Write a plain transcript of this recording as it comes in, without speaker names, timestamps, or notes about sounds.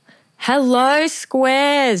Hello,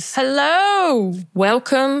 Squares. Hello.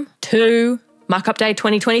 Welcome to Muck Update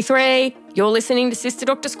 2023. You're listening to Sister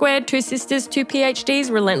Dr. Squared, two sisters, two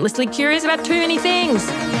PhDs, relentlessly curious about too many things.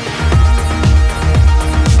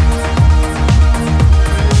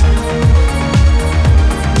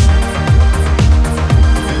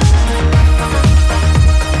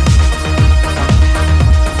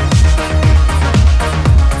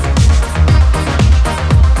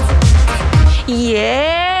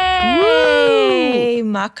 Yay!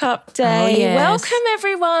 Muck Up Day. Oh, yes. Welcome,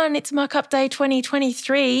 everyone. It's Muck Up Day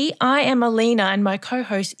 2023. I am Alina and my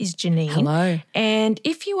co-host is Janine. Hello. And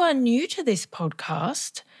if you are new to this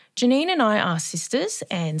podcast, Janine and I are sisters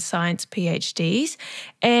and science PhDs.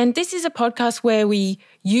 And this is a podcast where we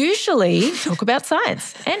usually talk about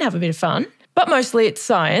science and have a bit of fun, but mostly it's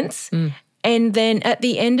science. And then at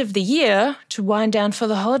the end of the year, to wind down for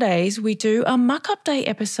the holidays, we do a Muck Up Day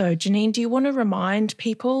episode. Janine, do you want to remind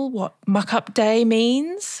people what Muck Up Day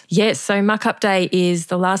means? Yes, so Muck Up Day is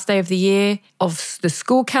the last day of the year of the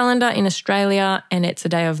school calendar in Australia, and it's a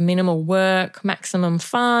day of minimal work, maximum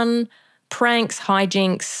fun, pranks,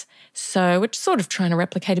 hijinks. So we're sort of trying to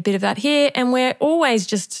replicate a bit of that here, and we're always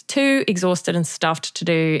just too exhausted and stuffed to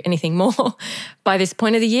do anything more by this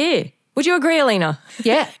point of the year. Would you agree, Alina?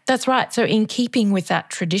 Yeah, that's right. So in keeping with that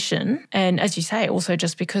tradition, and as you say, also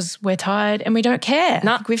just because we're tired and we don't care.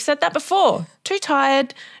 No. We've said that before. Too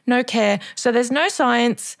tired, no care. So there's no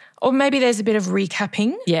science, or maybe there's a bit of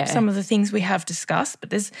recapping some of the things we have discussed, but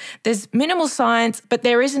there's minimal science, but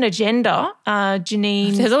there is an agenda.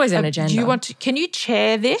 Janine. There's always an agenda. Do you want to, can you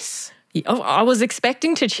chair this? Oh, I was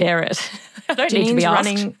expecting to chair it. I don't need to be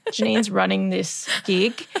asked. Janine's running this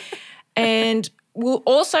gig. And we'll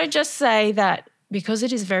also just say that because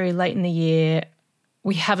it is very late in the year,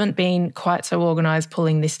 we haven't been quite so organised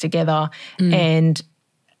pulling this together. And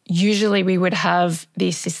usually we would have the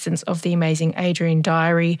assistance of the amazing Adrian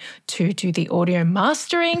Diary to do the audio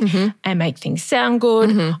mastering and make things sound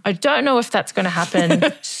good. I don't know if that's going to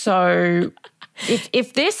happen. So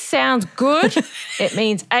if this sounds good, it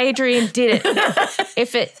means Adrian did it.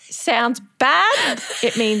 If it sounds bad,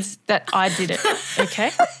 it means that I did it.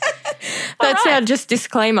 Okay? That's our just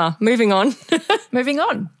disclaimer. Moving on. Moving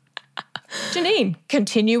on. Janine,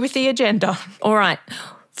 continue with the agenda. All right.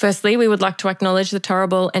 Firstly, we would like to acknowledge the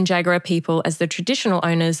Turrbal and Jagera people as the traditional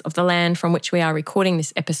owners of the land from which we are recording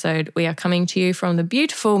this episode. We are coming to you from the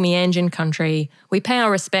beautiful Meanjin country. We pay our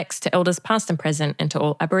respects to elders past and present and to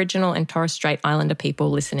all Aboriginal and Torres Strait Islander people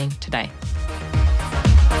listening today.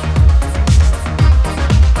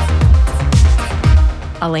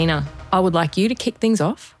 Alina, I would like you to kick things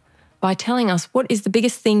off by telling us what is the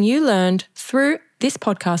biggest thing you learned through this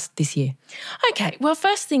podcast this year. Okay, well,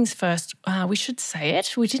 first things first, we should say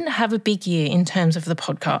it. We didn't have a big year in terms of the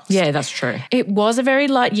podcast. Yeah, that's true. It was a very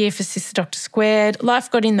light year for Sister Dr. Squared. Life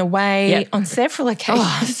got in the way on several occasions.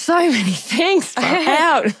 Oh, so many things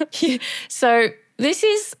out. So this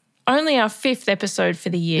is only our 5th episode for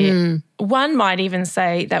the year. One might even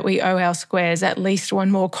say that we owe our squares at least one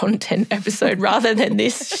more content episode rather than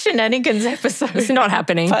this shenanigans episode. It's not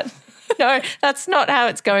happening. But no, that's not how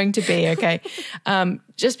it's going to be, okay?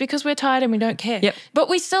 Just because we're tired and we don't care. Yep. But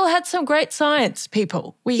we still had some great science,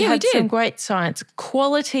 people. We had some great science,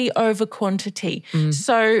 quality over quantity.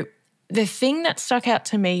 So the thing that stuck out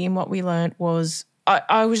to me in what we learned was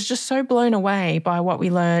I was just so blown away by what we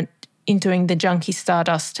learned in doing the Junkie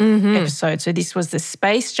Stardust episode. So this was the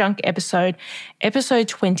Space Junk episode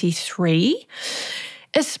 23.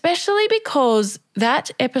 Especially because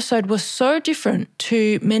that episode was so different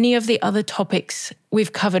to many of the other topics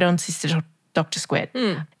we've covered on Sister Dr. Squared.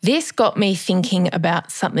 This got me thinking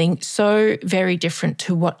about something so very different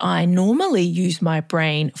to what I normally use my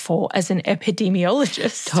brain for as an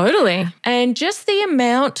epidemiologist. Totally. And just the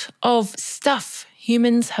amount of stuff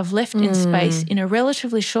humans have left in space in a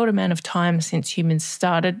relatively short amount of time since humans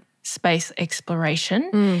started space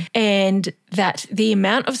exploration, and that the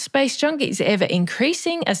amount of space junk is ever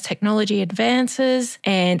increasing as technology advances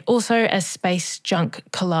and also as space junk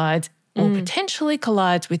collides or potentially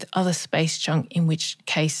collides with other space junk, in which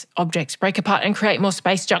case objects break apart and create more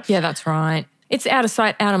space junk. Yeah, that's right. It's out of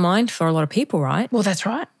sight, out of mind for a lot of people, right? Well, that's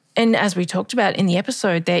right. And as we talked about in the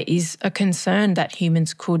episode, there is a concern that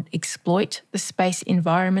humans could exploit the space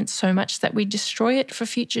environment so much that we destroy it for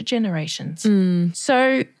future generations.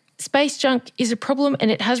 So space junk is a problem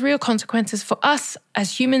and it has real consequences for us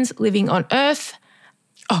as humans living on Earth.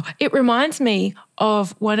 Oh, it reminds me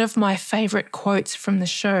of one of my favourite quotes from the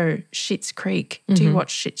show, Schitt's Creek. Do you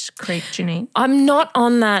watch Schitt's Creek, Janine? I'm not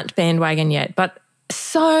on that bandwagon yet, but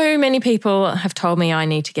so many people have told me I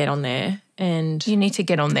need to get on there. And You need to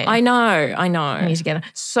get on there. I know. You need to get on.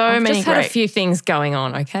 I've just had a few things going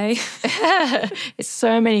on, okay? It's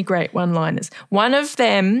so many great one-liners. One of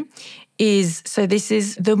them is, so this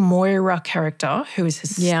is the Moira character who is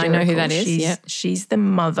hysterical. Yeah, I know who that is. She's the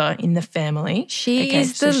mother in the family. She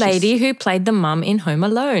is the lady who played the mum in Home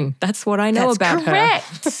Alone. That's what I know about her.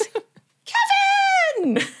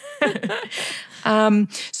 Kevin!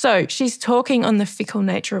 So she's talking on the fickle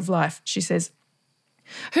nature of life. She says,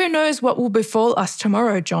 "Who knows what will befall us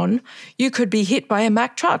tomorrow, John? You could be hit by a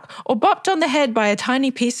Mack truck or bopped on the head by a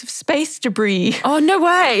tiny piece of space debris." Oh, no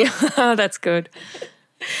way. That's good.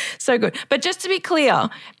 So good. But just to be clear,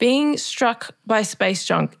 being struck by space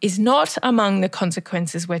junk is not among the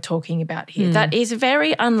consequences we're talking about here. That is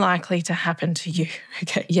very unlikely to happen to you.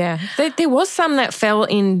 Okay. Yeah. There was some that fell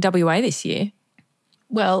in WA this year.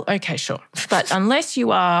 Well, okay, sure. But unless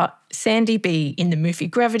you are Sandy B in the movie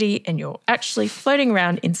Gravity and you're actually floating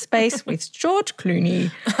around in space with George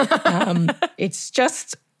Clooney, it's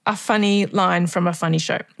just a funny line from a funny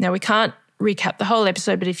show. Now, we can't recap the whole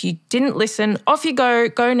episode, but if you didn't listen, off you go.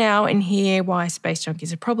 Go now and hear why space junk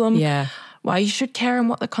is a problem. Yeah. Why you should care and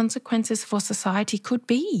what the consequences for society could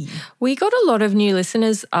be. We got a lot of new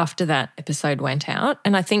listeners after that episode went out.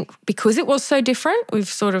 And I think because it was so different, we've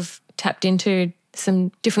sort of tapped into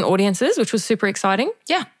some different audiences, which was super exciting.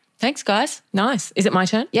 Yeah. Thanks, guys. Nice. Is it my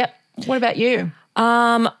turn? Yep. What about you?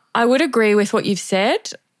 I would agree with what you've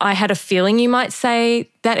said. I had a feeling you might say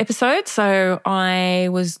that episode, so I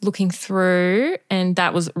was looking through and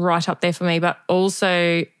that was right up there for me, but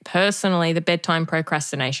also personally the bedtime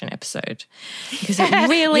procrastination episode because it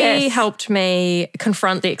really helped me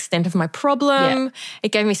confront the extent of my problem. Yeah.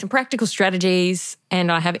 It gave me some practical strategies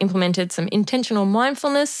and I have implemented some intentional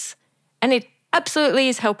mindfulness and it absolutely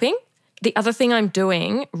is helping. The other thing I'm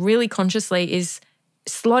doing really consciously is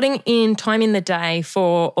slotting in time in the day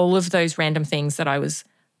for all of those random things that I was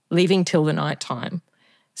leaving till the night time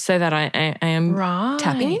so that I am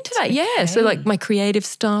tapping into that. Yeah. Okay. So like my creative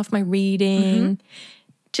stuff, my reading,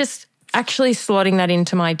 just actually slotting that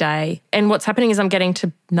into my day. And what's happening is I'm getting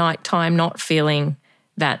to nighttime not feeling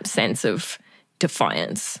that sense of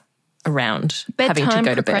defiance around having to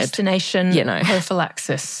go to bed. Procrastination,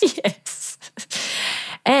 prophylaxis. Yes.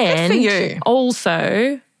 And good for you.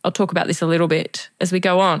 Also, I'll talk about this a little bit as we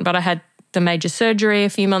go on, but I had the major surgery a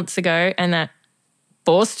few months ago and that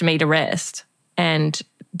forced me to rest. And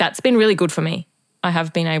that's been really good for me. I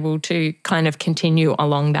have been able to kind of continue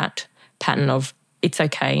along that pattern of it's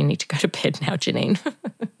okay, you need to go to bed now, Janine.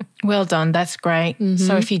 Well done. That's great.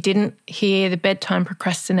 So if you didn't hear the bedtime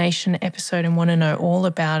procrastination episode and want to know all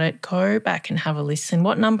about it, go back and have a listen.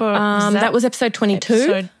 What number was that? That was episode 22.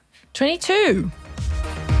 Episode 22.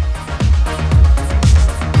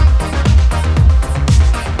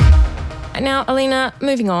 Now, Alina,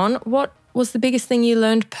 moving on, what was the biggest thing you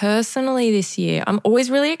learned personally this year? I'm always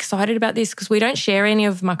really excited about this because we don't share any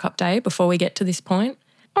of Muck Up Day before we get to this point.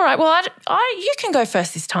 All right, well, you can go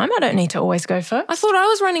first this time. I don't need to always go first. I thought I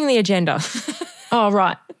was running the agenda. Oh,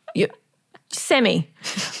 right. Semi.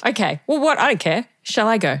 Okay, well, I don't care. Shall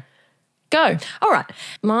I go? Go. All right.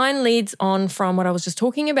 Mine leads on from what I was just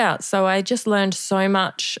talking about. So I just learned so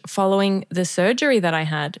much following the surgery that I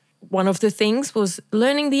had. One of the things was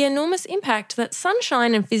learning the enormous impact that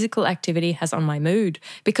sunshine and physical activity has on my mood.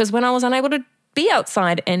 Because when I was unable to be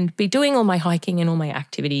outside and be doing all my hiking and all my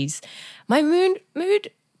activities, my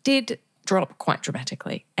mood did drop quite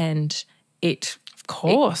dramatically. And it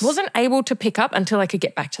wasn't able to pick up until I could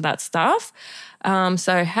get back to that stuff.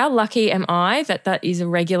 So how lucky am I that is a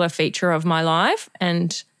regular feature of my life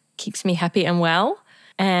and keeps me happy and well.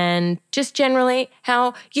 And just generally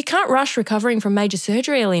how you can't rush recovering from major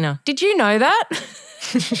surgery, Alina. Did you know that?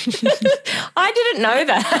 I didn't know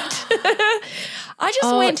that. I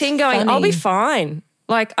just went in going, funny. I'll be fine.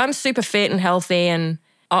 Like I'm super fit and healthy and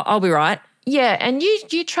I'll be right. Yeah, and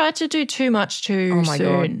you tried to do too much too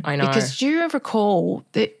soon. God, I know. Because do you recall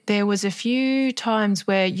that there was a few times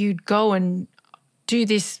where you'd go and do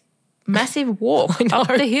this massive walk up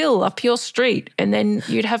the hill, up your street, and then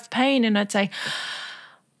you'd have pain and I'd say,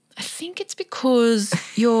 I think it's because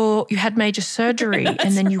you had major surgery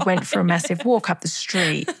and then you went for a massive walk up the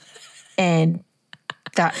street and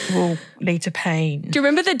that will lead to pain. Do you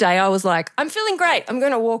remember the day I was like, I'm feeling great. I'm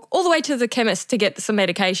going to walk all the way to the chemist to get some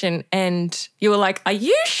medication and you were like, are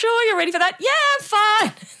you sure you're ready for that? Yeah, I'm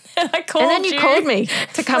fine. And I called and then you called me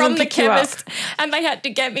to come and pick you up. And they had to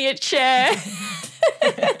get me a chair.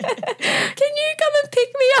 Can you come and pick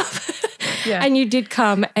me up? Yeah. And you did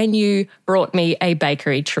come and you brought me a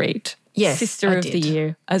bakery treat. Yes, Sister of the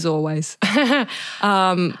year, as always.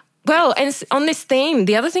 Well, and on this theme,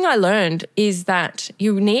 the other thing I learned is that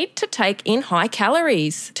you need to take in high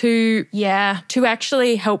calories to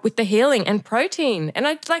actually help with the healing, and protein. And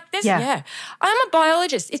I like this. Yeah. I'm a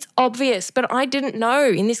biologist. It's obvious, but I didn't know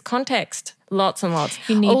in this context. Lots and lots.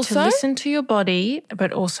 You need to listen to your body,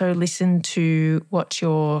 but also listen to what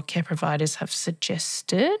your care providers have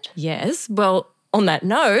suggested. Yes. Well, on that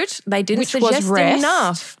note, they didn't suggest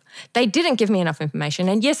enough. They didn't give me enough information.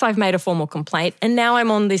 And yes, I've made a formal complaint, and now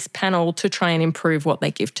I'm on this panel to try and improve what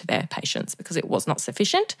they give to their patients because it was not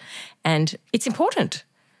sufficient, and it's important.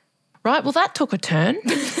 Right, well, that took a turn.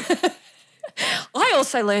 I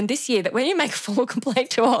also learned this year that when you make a formal complaint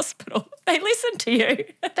to a hospital, they listen to you.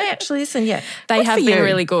 They actually listen, yeah. They have been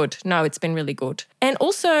really good. No, it's been really good. And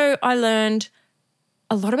also I learned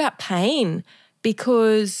a lot about pain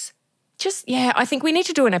because I think we need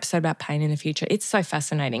to do an episode about pain in the future. It's so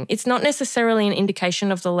fascinating. It's not necessarily an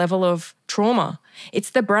indication of the level of trauma.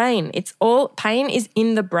 It's the brain. Pain is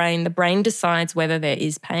in the brain. The brain decides whether there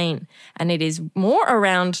is pain. And it is more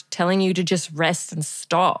around telling you to just rest and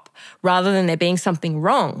stop rather than there being something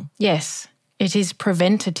wrong. Yes. It is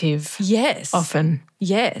preventative. Yes. Often.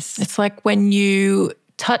 Yes. It's like when you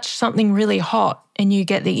touch something really hot and you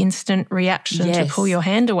get the instant reaction to pull your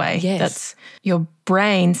hand away. Yes. That's your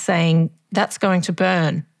brain saying that's going to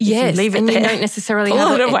burn. Yes, if you leave it and there, you don't necessarily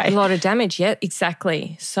have a lot of damage yet.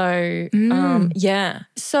 Exactly. So,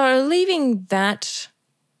 So leaving that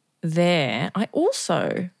there,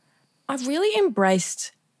 I've really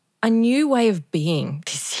embraced a new way of being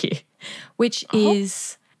this year, which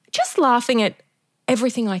is just laughing at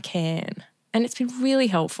everything I can. And it's been really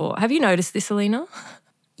helpful. Have you noticed this, Alina?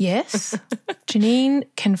 Yes. Janine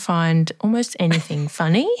can find almost anything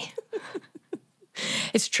funny.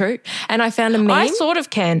 It's true. And I found a meme. I sort of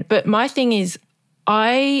can, but my thing is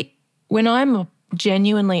when I'm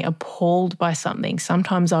genuinely appalled by something,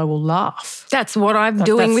 sometimes I will laugh. That's what I'm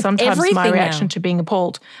doing with sometimes everything my reaction now. to being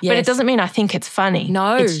appalled. Yes. But it doesn't mean I think it's funny.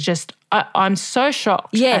 No. It's just I'm so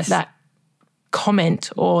shocked at that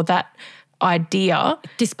comment or that idea.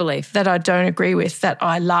 Disbelief. That I don't agree with, that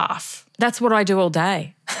I laugh. That's what I do all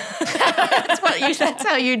day. That's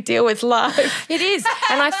how you deal with life. It is.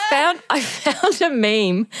 And I found a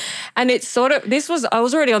meme, and it's sort of, I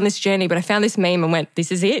was already on this journey, but I found this meme and went,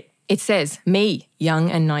 this is it. It says, me,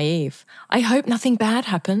 young and naive. I hope nothing bad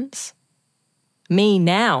happens. Me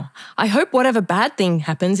now. I hope whatever bad thing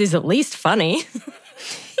happens is at least funny.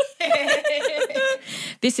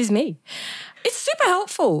 This is me. It's super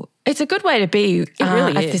helpful. It's a good way to be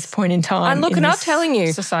really at this point in time. And look, and I'm telling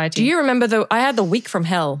you, society. Do you remember I had the week from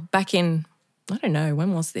hell back in, I don't know,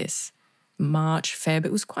 when was this? March, Feb.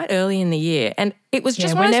 It was quite early in the year. And it was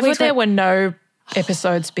just whenever there were no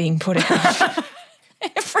episodes being put out.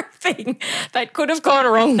 Everything that could have gone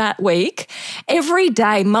wrong that week. Every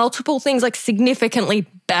day, multiple things, like significantly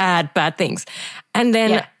bad things. And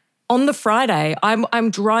then on the Friday,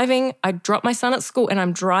 I'm driving, I dropped my son at school and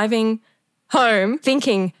I'm driving home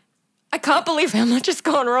thinking, I can't believe how much has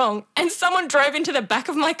gone wrong. And someone drove into the back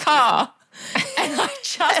of my car and I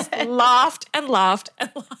just laughed and laughed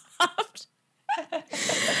and laughed. And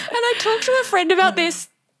I talked to a friend about this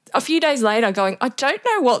a few days later going, I don't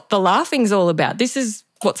know what the laughing's all about. This is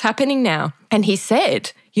what's happening now. And he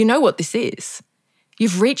said, you know what this is?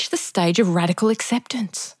 You've reached the stage of radical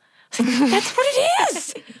acceptance. I was like, that's what it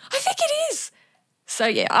is. I think it is. So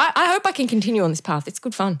yeah, I hope I can continue on this path. It's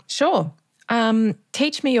good fun. Sure.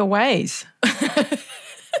 Teach me your ways.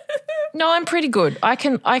 No, I'm pretty good. I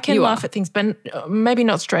can laugh at things, but maybe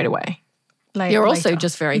not straight away. You're also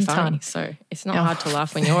just very funny, so it's not hard to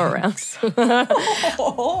laugh when you're around.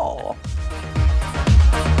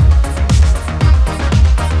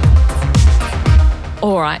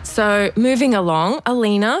 All right, so moving along,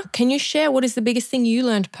 Alina, can you share what is the biggest thing you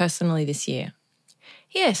learned personally this year?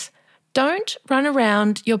 Yes, don't run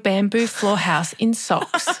around your bamboo floor house in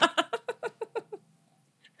socks.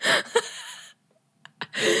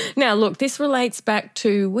 Now, look, this relates back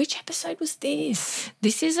to, which episode was this?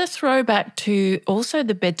 This is a throwback to also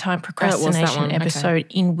the bedtime procrastination episode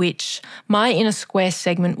in which my inner square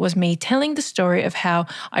segment was me telling the story of how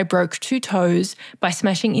I broke 2 toes by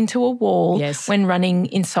smashing into a wall when running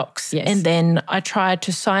in socks. Yes. And then I tried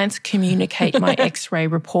to science communicate my X-ray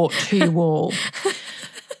report to the wall.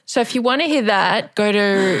 So if you want to hear that, go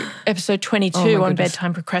to episode 22 on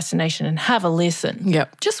bedtime procrastination and have a listen.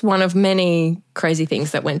 Yep. Just one of many crazy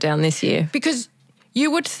things that went down this year. Because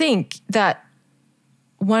you would think that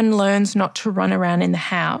one learns not to run around in the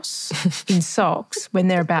house in socks when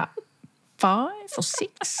they're about 5 or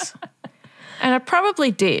 6. And I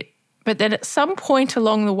probably did. But then at some point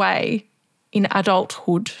along the way in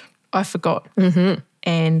adulthood, I forgot. Mm-hmm.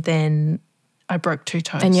 and then I broke 2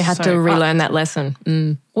 toes. And you had to relearn that lesson.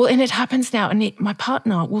 Well, and it happens now. And my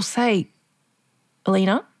partner will say,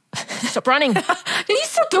 Alina, stop running. Are you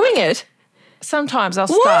still doing it? Sometimes I'll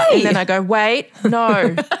start and then I go, wait,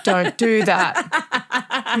 no, don't do that.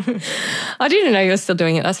 I didn't know you were still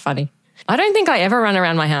doing it. That's funny. I don't think I ever run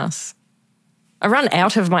around my house. I run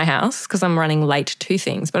out of my house because I'm running late to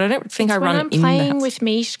things, but I don't think I run in the house. When I'm playing with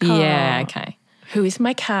Mishka. Yeah, okay. Who is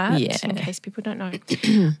my cat, in case people don't know.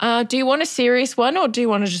 Do you want a serious one or do you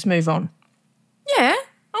want to just move on? Yeah,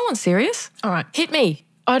 I want serious. All right. Hit me.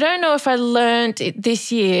 I don't know if I learned it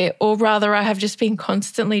this year or rather I have just been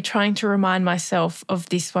constantly trying to remind myself of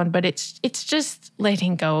this one, but it's just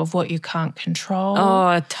letting go of what you can't control.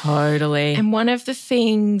 Oh, totally. And one of the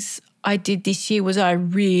things I did this year was I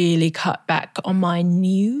really cut back on my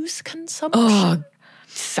news consumption. Oh,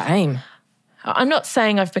 same. I'm not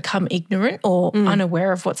saying I've become ignorant or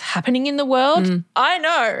unaware of what's happening in the world. I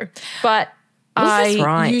know. But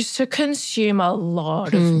I used to consume a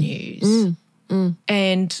lot of news.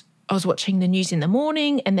 And I was watching the news in the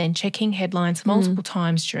morning and then checking headlines multiple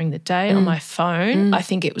times during the day on my phone. I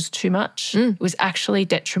think it was too much. It was actually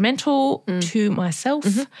detrimental to myself.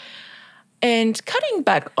 And cutting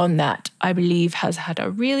back on that, I believe, has had a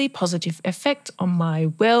really positive effect on my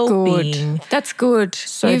well-being. Good. That's good.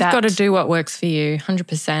 So you've got to do what works for you,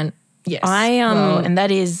 100%. Yes. And that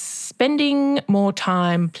is spending more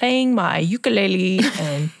time playing my ukulele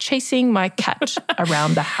and chasing my cat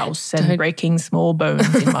around the house and breaking small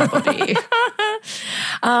bones in my body.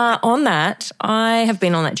 On that, I have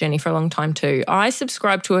been on that journey for a long time too. I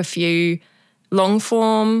subscribe to a few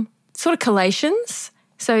long-form sort of collations.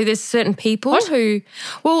 So there's certain people who,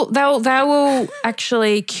 they will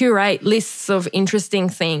actually curate lists of interesting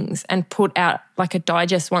things and put out like a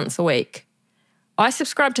digest once a week. I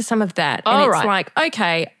subscribe to some of that. And it's like,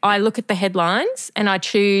 okay, I look at the headlines and I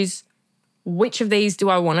choose which of these do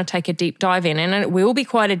I want to take a deep dive in. And it will be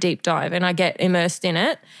quite a deep dive and I get immersed in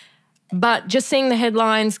it. But just seeing the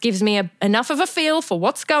headlines gives me enough of a feel for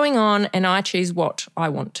what's going on and I choose what I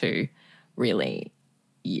want to really,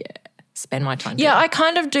 spend my time doing. Yeah, I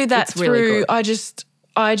kind of do that It's really good.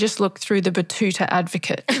 I just look through the Batuta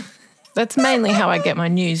Advocate. That's mainly how I get my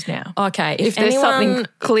news now. Okay. If there's something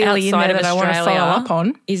clearly in there that I want to follow up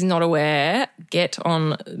on. Is not aware, get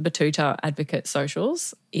on Batuta Advocate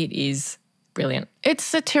socials. It is brilliant. It's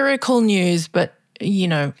satirical news, but,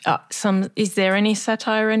 is there any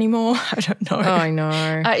satire anymore? I don't know. Oh, I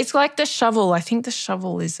know. It's like The Shovel. I think The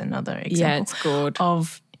Shovel is another example. Yeah, it's good.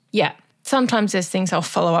 Sometimes there's things I'll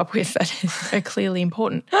follow up with that are clearly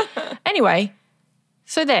important. Anyway,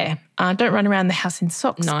 so there. Don't run around the house in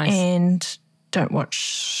socks. Nice. And don't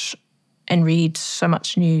watch and read so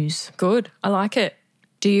much news. Good. I like it.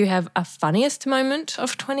 Do you have a funniest moment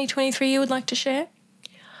of 2023 you would like to share?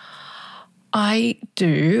 I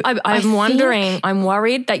do. I'm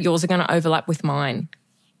worried that yours are going to overlap with mine.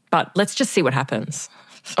 But let's just see what happens.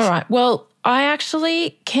 All right. Well,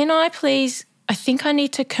 I think I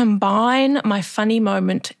need to combine my funny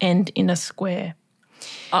moment and in a square.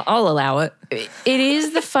 I'll allow it. It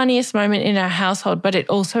is the funniest moment in our household, but it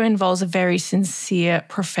also involves a very sincere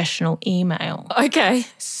professional email. Okay.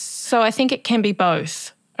 So I think it can be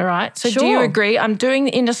both. All right. So Sure. do you agree? I'm doing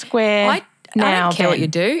the inner square now. I don't care what you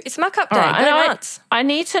do. It's Muck Up Day. Right. Go nuts. I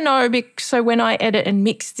need to know so when I edit and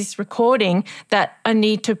mix this recording that I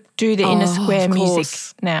need to do the inner square music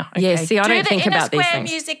now. Okay. Yeah, see, I don't think about these Do the inner square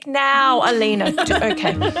things. music now, Alina.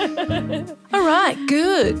 Okay. All right,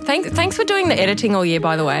 good. Thanks for doing the editing all year,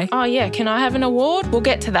 by the way. Oh, yeah. Can I have an award? We'll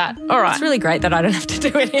get to that. All right. It's really great that I don't have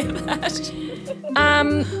to do any of that.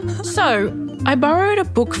 So I borrowed a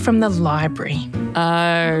book from the library.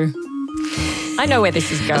 Oh, I know where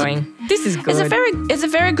this is going. This is good. It's a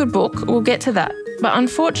very good book. We'll get to that. But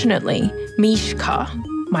unfortunately, Mishka,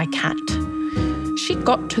 my cat, she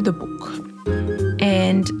got to the book.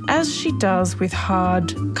 And as she does with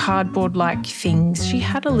hard cardboard-like things, she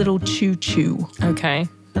had a little choo-choo. Okay.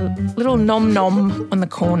 A little nom-nom on the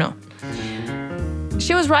corner.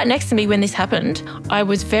 She was right next to me when this happened. I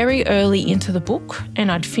was very early into the book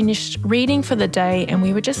and I'd finished reading for the day and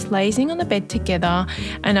we were just lazing on the bed together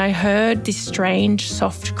and I heard this strange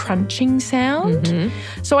soft crunching sound.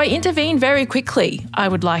 Mm-hmm. So I intervened very quickly, I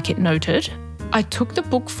would like it noted. I took the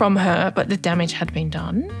book from her, but the damage had been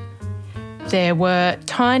done. There were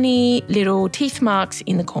tiny little teeth marks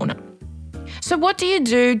in the corner. So what do you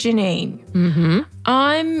do, Janine? Mm-hmm.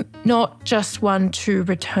 I'm not just one to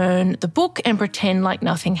return the book and pretend like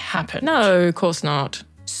nothing happened. No, of course not.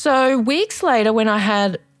 So weeks later, when I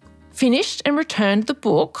had finished and returned the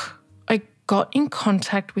book, I got in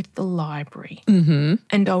contact with the library.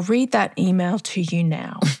 And I'll read that email to you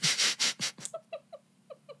now.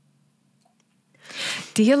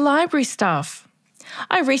 Dear library staff,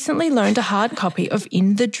 I recently loaned a hard copy of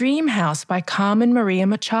In the Dream House by Carmen Maria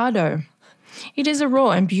Machado. It is a raw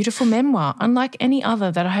and beautiful memoir, unlike any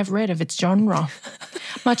other that I have read of its genre.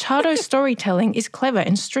 Machado's storytelling is clever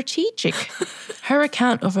and strategic. Her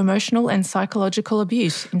account of emotional and psychological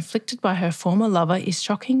abuse inflicted by her former lover is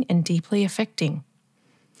shocking and deeply affecting.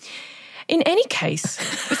 In any case,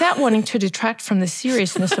 without wanting to detract from the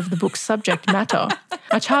seriousness of the book's subject matter,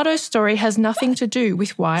 Machado's story has nothing to do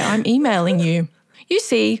with why I'm emailing you. You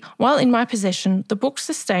see, while in my possession, the book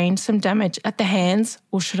sustained some damage at the hands,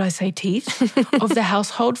 or should I say teeth, of the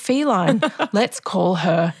household feline. Let's call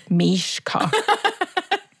her Mishka.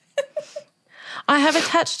 I have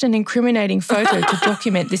attached an incriminating photo to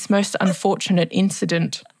document this most unfortunate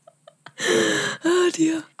incident. Oh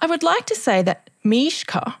dear. I would like to say that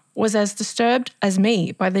Mishka was as disturbed as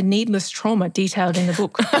me by the needless trauma detailed in the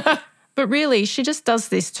book. But really, she just does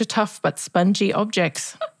this to tough but spongy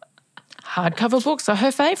objects. Hardcover books are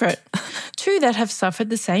her favourite. Two that have suffered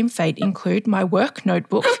the same fate include my work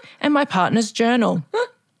notebook and my partner's journal.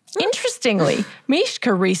 Interestingly,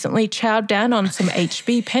 Mishka recently chowed down on some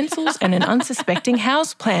HB pencils and an unsuspecting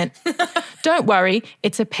houseplant. Don't worry,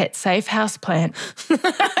 it's a pet-safe houseplant.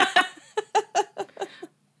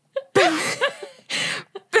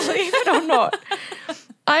 Believe it or not,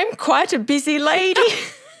 I'm quite a busy lady.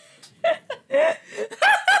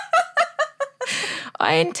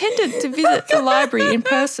 I intended to visit the library in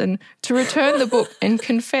person to return the book and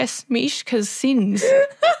confess Mishka's sins.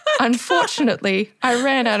 Unfortunately, I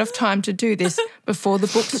ran out of time to do this before the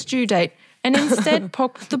book's due date and instead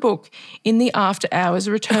popped the book in the after-hours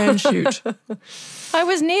return chute. I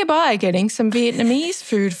was nearby getting some Vietnamese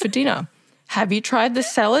food for dinner. Have you tried the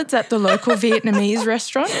salads at the local Vietnamese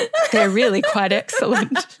restaurant? They're really quite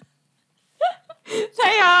excellent.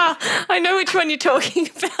 They are. I know which one you're talking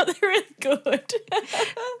about. They're really good.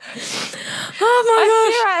 Oh my I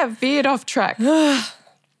fear I have veered off track.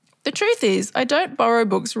 The truth is, I don't borrow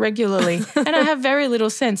books regularly, and I have very little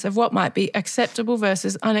sense of what might be acceptable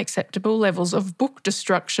versus unacceptable levels of book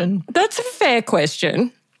destruction. That's a fair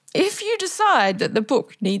question. If you decide that the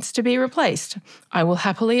book needs to be replaced, I will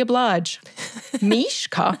happily oblige.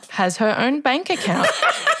 Mishka has her own bank account,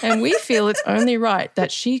 and we feel it's only right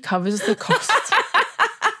that she covers the costs.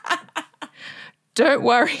 Don't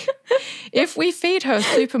worry. If we feed her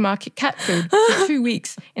supermarket cat food for 2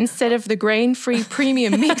 weeks instead of the grain-free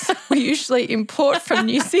premium mix we usually import from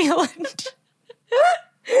New Zealand,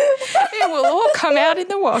 it will all come out in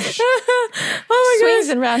the wash. Oh my Swings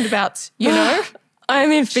gosh. and roundabouts, you know.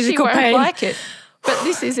 I'm in physical she pain. won't like it, but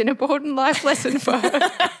this is an important life lesson for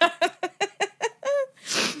her.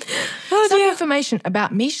 Some information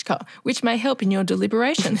about Mishka, which may help in your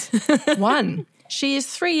deliberations. 1, she is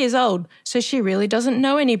 3 years old, so she really doesn't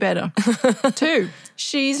know any better. 2,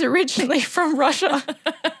 she's originally from Russia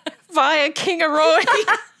via King Roy.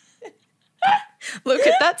 Look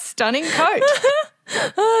at that stunning coat.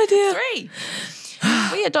 Oh dear. 3,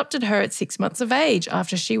 we adopted her at 6 months of age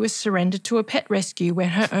after she was surrendered to a pet rescue when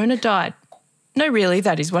her owner died. No, really,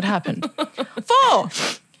 that is what happened. 4,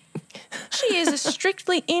 she is a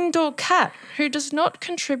strictly indoor cat who does not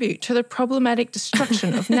contribute to the problematic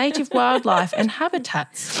destruction of native wildlife and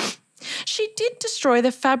habitats. She did destroy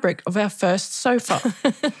the fabric of our first sofa.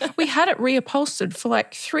 We had it reupholstered for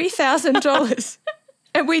like $3,000.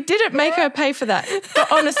 And we didn't make her pay for that.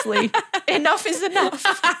 But honestly, enough is enough.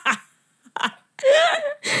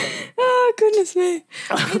 Oh, goodness me.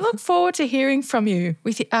 We look forward to hearing from you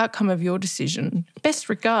with the outcome of your decision. Best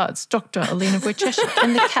regards, Dr. Alina Wojciechnik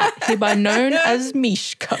and the cat hereby known as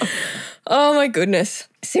Mishka. Oh my goodness.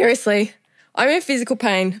 Seriously, I'm in physical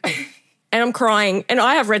pain and I'm crying, and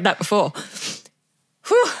I have read that before.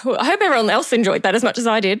 Whew, I hope everyone else enjoyed that as much as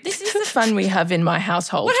I did. This is the fun we have in my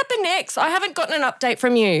household. What happened next? I haven't gotten an update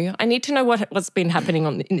from you. I need to know what's been happening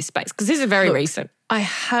in this space, because this is very recent. I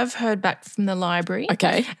have heard back from the library.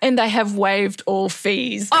 Okay. And they have waived all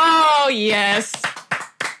fees. Oh, yes.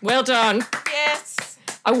 Well done. Yes.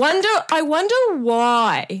 I wonder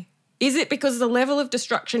why. Is it because the level of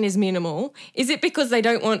destruction is minimal? Is it because they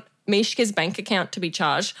don't want Mishka's bank account to be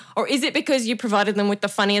charged? Or is it because you provided them with the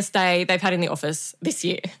funniest day they've had in the office this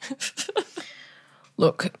year?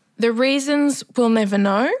 Look, the reasons we'll never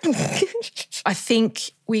know. I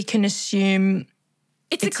think we can assume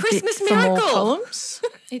It's a bit Christmas for more miracle. columns.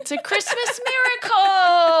 It's a Christmas miracle.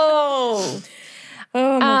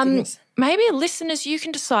 Oh, my goodness. Maybe listeners, you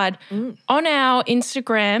can decide. On our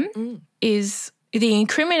Instagram is the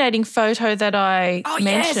incriminating photo that I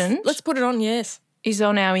mentioned Yes. Let's put it on, yes. is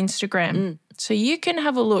on our Instagram. So you can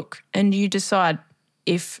have a look and you decide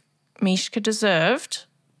if Mishka deserved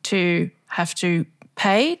to have to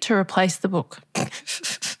pay to replace the book.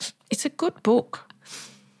 It's a good book.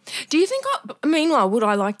 Do you think, meanwhile, would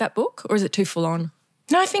I like that book or is it too full on?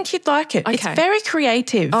 No, I think you'd like it. Okay. It's very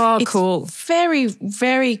creative. Oh, it's cool. Very,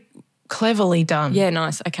 very cleverly done. Yeah,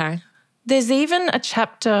 nice. Okay. There's even a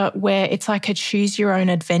chapter where it's like a choose your own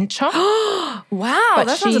adventure. Wow, but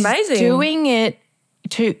that sounds she's amazing. doing it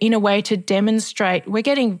in a way to demonstrate. We're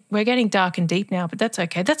getting dark and deep now, but that's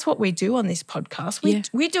okay. That's what we do on this podcast.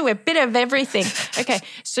 We do a bit of everything. Okay,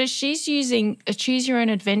 so she's using a choose your own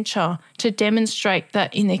adventure to demonstrate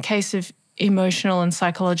that in the case of emotional and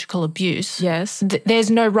psychological abuse, Yes. There's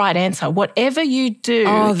no right answer. Whatever you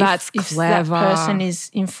do, that's if clever. that person is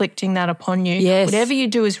inflicting that upon you, Yes. whatever you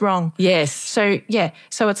do is wrong. Yes. So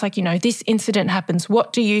it's like, this incident happens.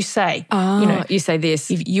 What do you say? You say this.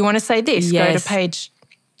 If you want to say this, go Yes. to page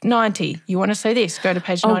 90. You want to say this, go to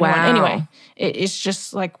page Oh, 91. wow. Anyway, it's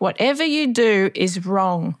just like whatever you do is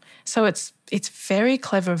wrong. So it's very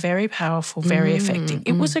clever, very powerful, very effective.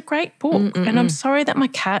 It was a great book. And I'm sorry that my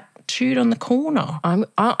cat chewed on the corner.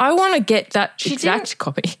 I want to get that exact didn't-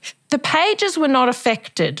 copy. The pages were not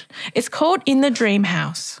affected. It's called In the Dream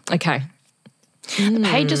House. Okay. The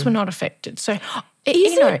pages were not affected. So, Can I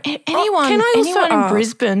also anyone in ask-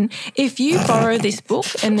 Brisbane, if you borrow this book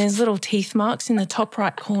and there's little teeth marks in the top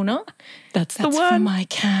right corner, That's the that's for one. my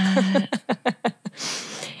cat.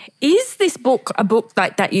 Is this book a book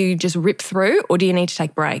that you just rip through or do you need to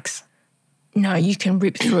take breaks? No, you can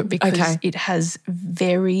rip through it because Okay. it has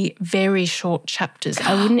very, very short chapters.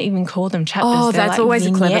 I wouldn't even call them chapters. Oh, They're that's like always a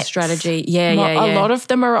clever vignettes. strategy. Yeah, A lot of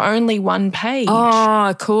them are only one page.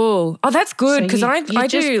 Oh, cool. Oh, that's good So because you I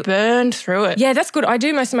just do. burn through it. Yeah, that's good. I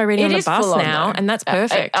do most of my reading on It the is bus full on, now, though. and that's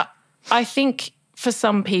perfect. I think for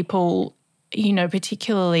some people,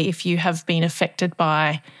 particularly if you have been affected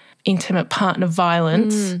by intimate partner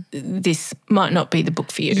violence, this might not be the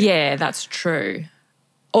book for you. yeah, that's true.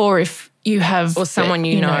 Or if you have, Or someone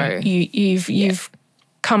you know. you've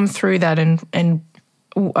come through that and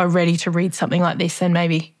are ready to read something like this, then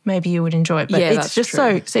maybe you would enjoy it. But Yeah, it's that's just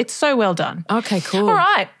true. it's so well done. Okay, cool. All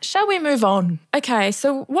right, shall we move on? Okay,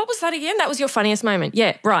 so what was that again? That was your funniest moment.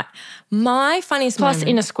 Yeah, right. My funniest Plus moment.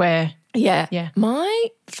 in a square. Yeah. Yeah. My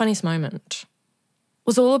funniest moment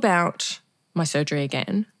was all about my surgery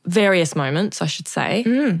again. Various moments, I should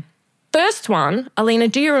say. First one, Alina,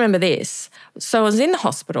 do you remember this? So I was in the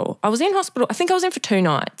hospital. I think I was in for 2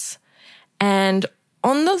 nights. And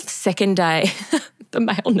on the second day, the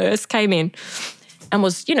male nurse came in and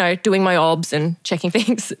was, doing my obs and checking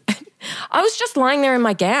things. I was just lying there in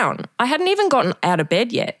my gown. I hadn't even gotten out of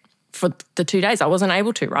bed yet for the 2 days. I wasn't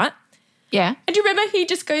able to, right? Yeah. And do you remember he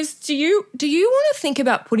just goes, do you want to think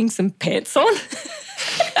about putting some pants on?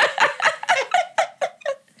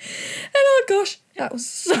 And oh gosh, that was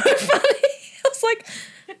so funny. I was like,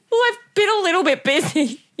 well, I've been a little bit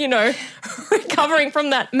busy, recovering from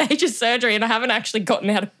that major surgery and I haven't actually gotten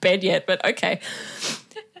out of bed yet, but okay.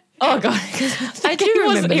 Oh God. I do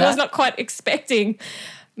remember He was that. not quite expecting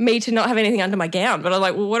me to not have anything under my gown, but I'm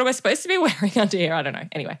like, well, what am I supposed to be wearing under here? I don't know.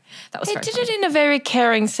 Anyway, that was He very did funny. it in a very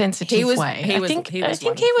caring, sensitive way. I think he was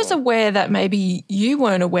wonderful. aware that maybe you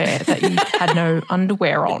weren't aware that you had no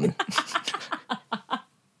underwear on.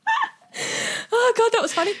 Oh God, that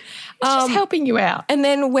was funny. Just helping you out. And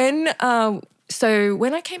then when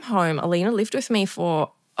I came home, Alina lived with me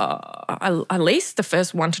for at least the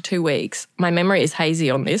first 1 to 2 weeks. My memory is hazy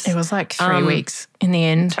on this. It was like 3 weeks in the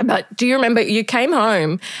end. But do you remember you came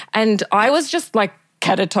home and I was just like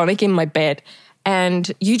catatonic in my bed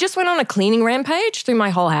and you just went on a cleaning rampage through my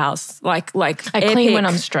whole house. Like I clean when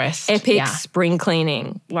I'm stressed. Epic Yeah. spring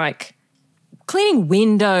cleaning, like cleaning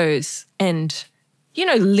windows and,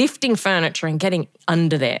 lifting furniture and getting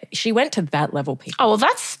under there. She went to that level, people. Oh, well,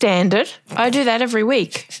 that's standard. I do that every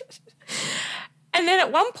week. And then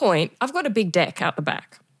at one point, I've got a big deck out the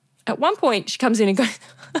back. At one point, she comes in and goes,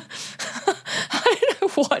 I don't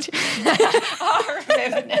know what. I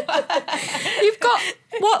remember now. You've got,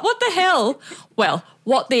 what the hell? Well,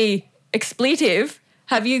 what the expletive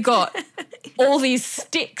have you got all these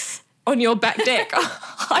sticks on your back deck?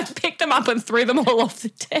 I picked them up and threw them all off the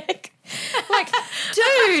deck. Like,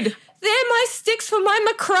 dude, they're my sticks for my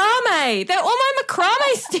macrame. They're all my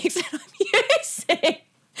macrame sticks that I'm using.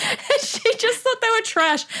 And she just thought they were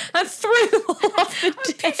trash and threw them all off the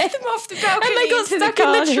deck. Picked them off the balcony and they got into stuck the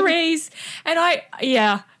in the garden. trees.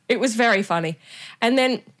 And it was very funny. And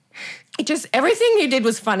then everything you did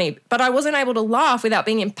was funny, but I wasn't able to laugh without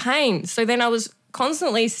being in pain. So then I was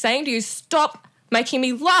constantly saying to you, stop making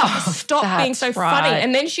me laugh. Stop being so funny.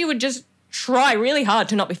 And then she would just try really hard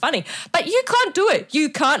to not be funny. But you can't do it. You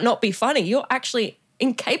can't not be funny. You're actually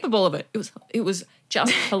incapable of it. It was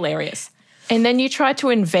just hilarious. And then you tried to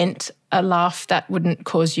invent a laugh that wouldn't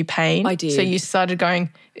cause you pain. I did. So you started going,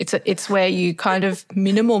 it's where you kind of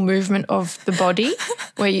minimal movement of the body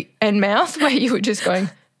and mouth where you were just going.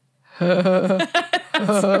 I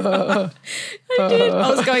did. I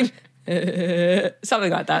was going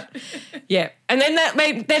something like that. Yeah. And then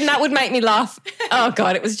that would make me laugh. Oh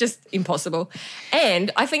God, it was just impossible.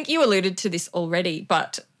 And I think you alluded to this already,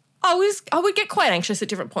 but I would get quite anxious at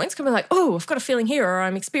different points. Could be like, oh, I've got a feeling here, or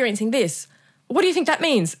I'm experiencing this. What do you think that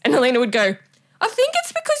means? And Alina would go, I think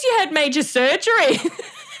it's because you had major surgery.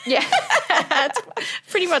 Yeah.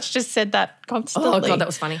 Pretty much just said that constantly. Oh God, that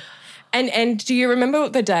was funny. And do you remember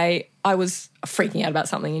the day I was freaking out about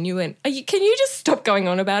something and you went, can you just stop going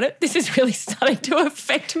on about it? This is really starting to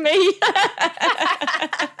affect me.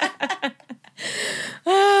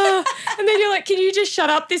 And then you're like, can you just shut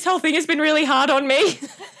up? This whole thing has been really hard on me.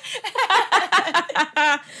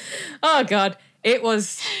 Oh God, it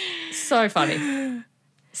was so funny.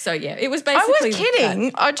 So yeah, it was basically. I was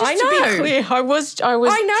kidding. To be clear, I was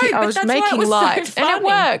making light, so and it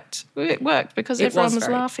worked. It worked because everyone was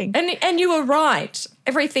laughing. And you were right.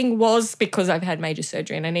 Everything was because I've had major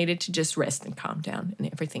surgery and I needed to just rest and calm down,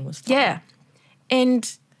 and everything was fine. Yeah,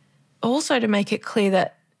 and also to make it clear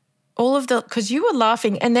that because you were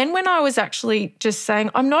laughing, and then when I was actually just saying,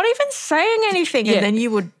 I'm not even saying anything, and then you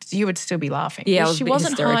would still be laughing. Yeah, she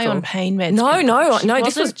wasn't hysterical. high on pain meds. No,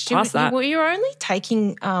 this was past that. You were only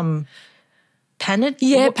taking Panadol.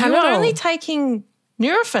 Yeah, Panadol. You were only taking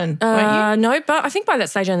Nurofen, weren't you? No, but I think by that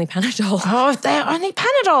stage only Panadol. Oh, they're only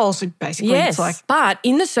Panadol. So basically yes, it's like. But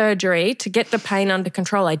in the surgery, to get the pain under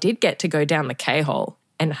control, I did get to go down the K-hole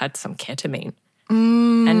and had some ketamine.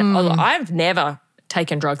 And I've never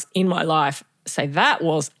taken drugs in my life. So that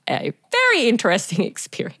was a very interesting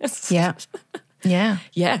experience. Yeah. Yeah.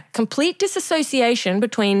 Yeah. Complete disassociation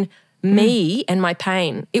between me and my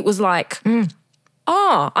pain. It was like,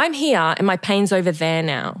 oh, I'm here and my pain's over there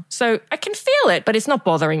now. So I can feel it, but it's not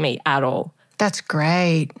bothering me at all. That's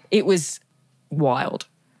great. It was wild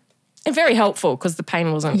and very helpful because the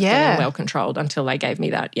pain wasn't getting well controlled until they gave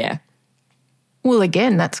me that. Yeah. Well,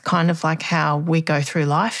 again, that's kind of like how we go through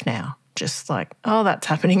life now. Just like, oh, that's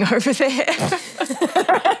happening over there.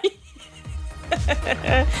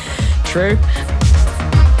 True.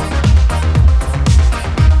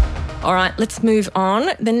 All right, let's move on.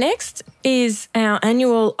 The next is our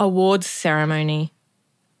annual awards ceremony.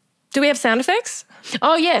 Do we have sound effects?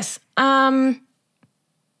 Oh, yes.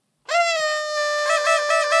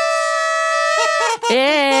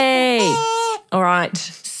 Yay! All right.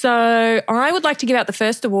 So I would like to give out the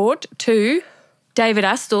first award to David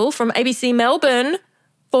Astle from ABC Melbourne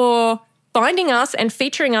for finding us and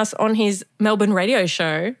featuring us on his Melbourne radio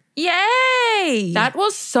show. Yay! That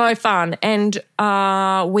was so fun. And it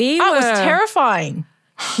was terrifying.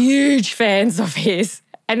 Huge fans of his.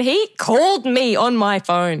 And he called me on my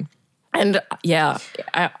phone. And yeah,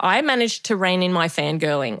 I managed to rein in my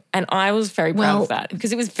fangirling. And I was very proud of that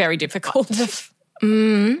because it was very difficult.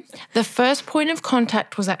 The first point of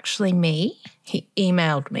contact was actually me. He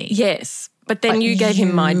emailed me. Yes. But then you gave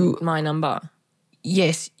him my number.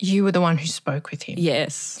 Yes, you were the one who spoke with him.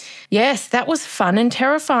 Yes. Yes, that was fun and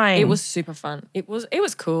terrifying. It was super fun. It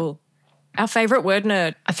was cool. Our favourite word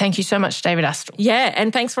nerd. Thank you so much, David Astle. Yeah,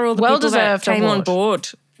 and thanks for all the people that came on board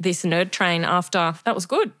this nerd train after. That was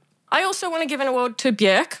good. I also want to give an award to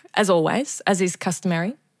Björk, as always, as is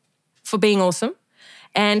customary, for being awesome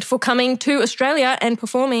and for coming to Australia and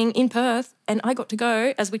performing in Perth. And I got to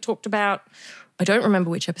go, as we talked about, I don't remember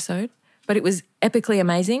which episode, but it was epically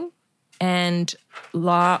amazing. And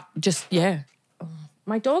my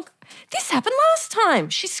dog, this happened last time.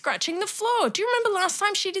 She's scratching the floor. Do you remember last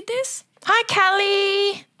time she did this? Hi,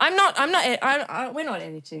 Callie. We're not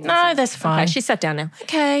editing. No, that's fine. Okay, she sat down now.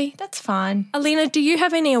 Okay, that's fine. Alina, do you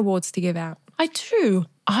have any awards to give out? I do.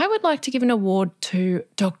 I would like to give an award to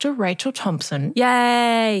Dr. Rachel Thompson.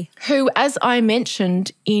 Yay. Who, as I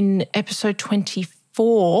mentioned in episode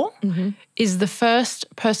 24, is the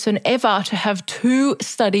first person ever to have 2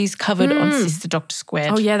 studies covered on Sister Doctor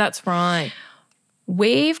Squared. Oh, yeah, that's right.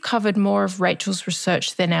 We've covered more of Rachel's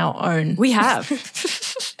research than our own. We have.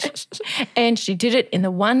 And she did it in the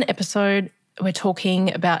one episode. We're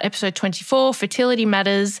talking about episode 24, Fertility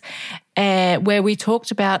Matters, where we talked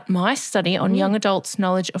about my study on young adults'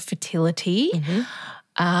 knowledge of fertility.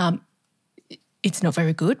 It's not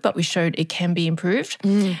very good, but we showed it can be improved.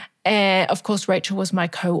 And of course, Rachel was my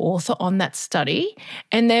co-author on that study.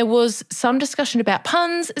 And there was some discussion about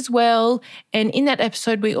puns as well. And in that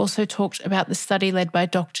episode, we also talked about the study led by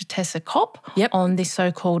Dr. Tessa Kopp on the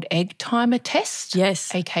so-called egg timer test.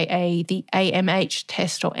 Yes. AKA the AMH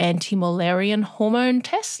test or anti-Mullerian hormone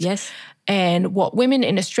test. Yes. And what women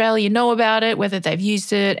in Australia know about it, whether they've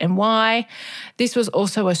used it and why. This was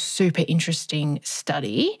also a super interesting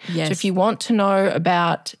study. Yes. So if you want to know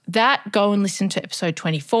about that, go and listen to episode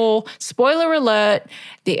 24. Spoiler alert,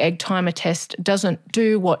 the egg timer test doesn't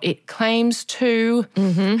do what it claims to.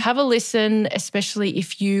 Have a listen, especially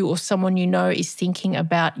if you or someone you know is thinking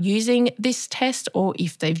about using this test or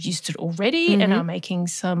if they've used it already and are making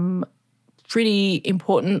some pretty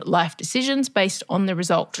important life decisions based on the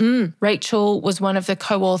result. Rachel was one of the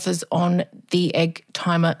co-authors on the egg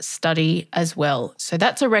timer study as well. So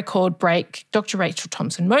that's a record break. Dr. Rachel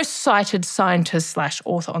Thompson, most cited scientist /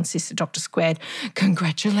 author on Sister Doctor Squared.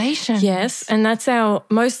 Congratulations. Yes, and that's our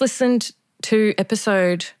most listened to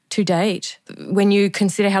episode to date when you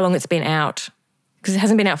consider how long it's been out. Because it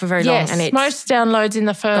hasn't been out for very long. And it's most downloads in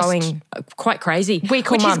the first going quite crazy.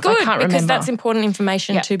 Week or which month, is good I can't because remember. that's important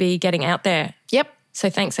information to be getting out there. Yep.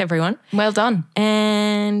 So thanks, everyone. Well done.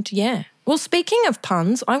 And yeah. Well, speaking of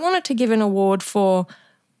puns, I wanted to give an award for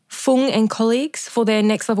Fung and colleagues for their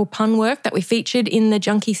next level pun work that we featured in the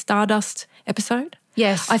Junkie Stardust episode.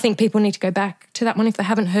 Yes. I think people need to go back to that one if they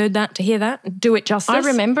haven't heard that, to hear that, do it justice. I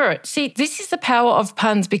remember it. See, this is the power of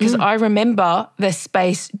puns because I remember the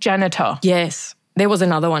space janitor. Yes. There was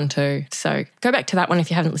another one too. So go back to that one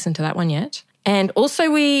if you haven't listened to that one yet. And also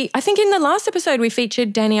I think in the last episode we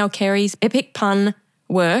featured Danielle Carey's epic pun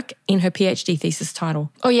work in her PhD thesis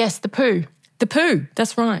title. Oh, yes, the poo. The poo,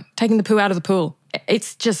 that's right. Taking the poo out of the pool.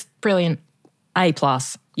 It's just Brilliant. A+.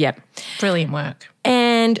 Yep. Brilliant work.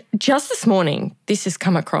 And just this morning, this has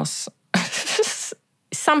come across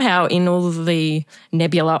somehow in all of the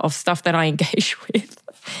nebula of stuff that I engage with,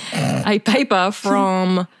 a paper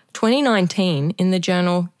from 2019 in the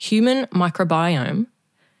journal Human Microbiome.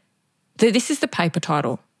 This is the paper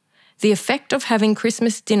title, The Effect of Having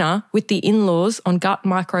Christmas Dinner with the In-Laws on Gut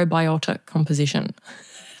Microbiota Composition.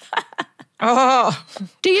 Oh.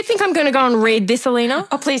 Do you think I'm going to go and read this, Alina?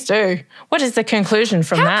 Oh, please do. What is the conclusion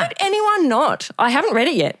from How that? could anyone not? I haven't read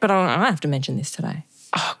it yet, but I have to mention this today.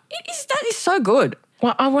 Oh, That is so good.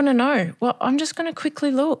 well, I want to know. Well, I'm just going to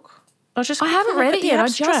quickly look. I haven't read it yet.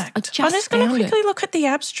 I'm just I'm just going to found it. quickly look at the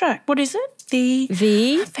abstract. What is it? The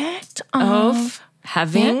effect of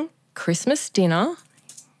having Christmas dinner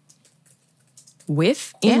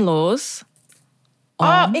with in-laws.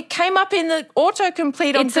 Oh, it came up in the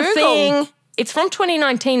autocomplete on It's Google. a thing. It's from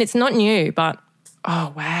 2019. It's not new, but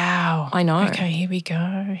Oh, wow. I know. Okay, here we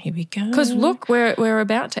go. Because look, we're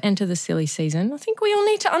about to enter the silly season. I think we all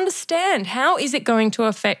need to understand how is it going to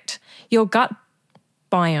affect your gut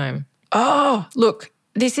biome. Oh, look,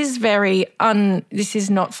 this is this is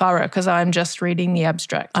not thorough because I'm just reading the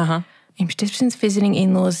abstract. In participants visiting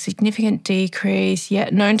in-laws, significant decrease,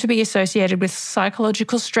 yet known to be associated with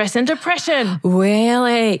psychological stress and depression.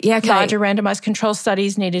 Really? Yeah, okay. Larger randomized control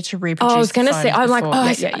studies needed to reproduce. I was going to say, I'm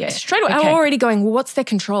like, yeah. straight away, Okay. I'm already going, well, what's their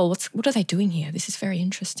control? What are they doing here? This is very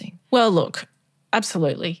interesting. Well, look,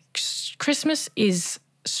 absolutely. Christmas is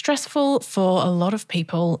stressful for a lot of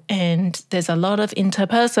people and there's a lot of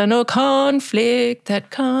interpersonal conflict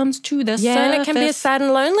that comes to the surface. Yeah, and it can be a sad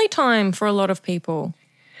and lonely time for a lot of people.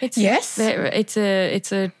 It's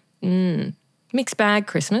a mixed bag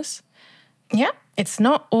Christmas. Yeah, it's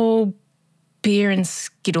not all beer and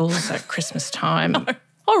Skittles at Christmas time. No.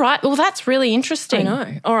 All right, well, that's really interesting. I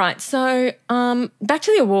know. All right, so back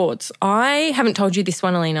to the awards. I haven't told you this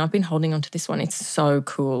one, Alina. I've been holding on to this one. It's so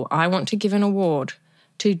cool. I want to give an award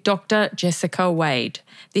to Dr. Jessica Wade.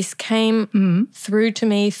 This came through to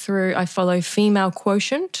me I follow Female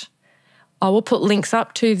Quotient. I will put links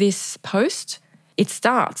up to this post. It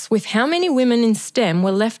starts with how many women in STEM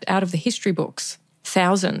were left out of the history books?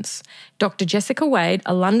 Thousands. Dr. Jessica Wade,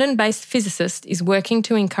 a London-based physicist, is working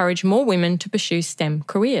to encourage more women to pursue STEM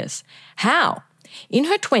careers. How? In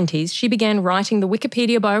her 20s, she began writing the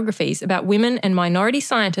Wikipedia biographies about women and minority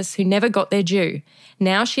scientists who never got their due.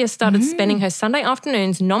 Now she has started spending her Sunday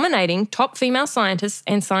afternoons nominating top female scientists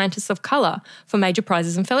and scientists of colour for major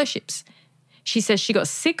prizes and fellowships. She says she got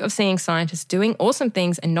sick of seeing scientists doing awesome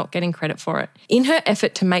things and not getting credit for it. In her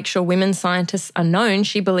effort to make sure women scientists are known,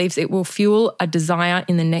 she believes it will fuel a desire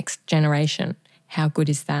in the next generation. How good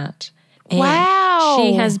is that? And wow.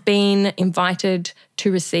 She has been invited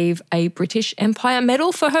to receive a British Empire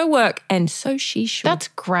Medal for her work, and so she should. That's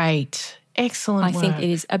great. Excellent I think it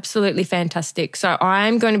is absolutely fantastic. So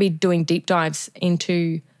I'm going to be doing deep dives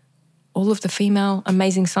into all of the female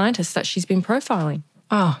amazing scientists that she's been profiling.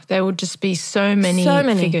 Oh, there would just be so many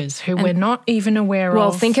figures who we're not even aware of.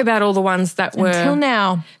 Well, think about all the ones that were until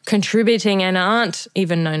now contributing and aren't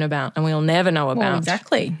even known about and we'll never know about.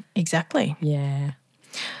 Well, exactly. Yeah.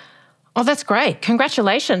 Oh, that's great.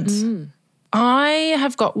 Congratulations. I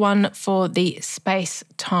have got one for the Space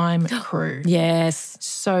Time crew. Yes.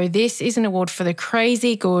 So this is an award for the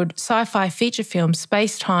crazy good sci-fi feature film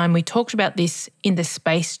Space Time. We talked about this in the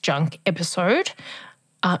Space Junk episode.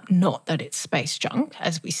 Not that it's space junk,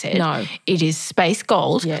 as we said. No. It is space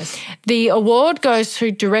gold. Yes. The award goes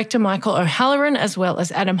to director Michael O'Halloran as well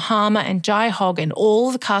as Adam Harmer and Jai Hogg and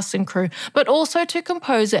all the cast and crew, but also to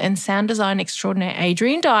composer and sound design extraordinaire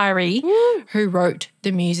Adrian Diary, who wrote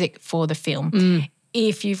the music for the film.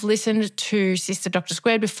 If you've listened to Sister Dr.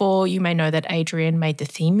 Squared before, you may know that Adrian made the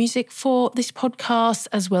theme music for this podcast,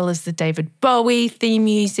 as well as the David Bowie theme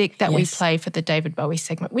music that we play for the David Bowie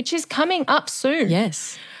segment, which is coming up soon.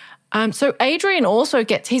 Yes. So Adrian also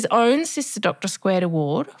gets his own Sister Dr. Squared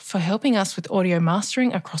award for helping us with audio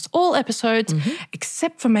mastering across all episodes,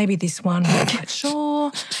 except for maybe this one. I'm not quite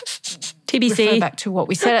sure. TBC. Refer back to what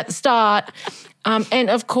we said at the start. And,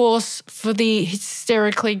 of course, for the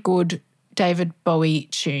hysterically good David Bowie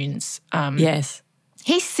tunes. Yes.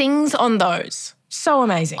 He sings on those. So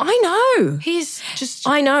amazing. I know. He's just...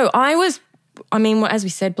 I know. As we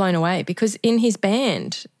said, blown away because in his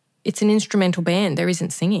band, it's an instrumental band. There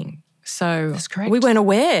isn't singing. So That's correct. We weren't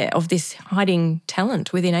aware of this hiding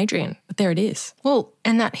talent within Adrian, but there it is. Well,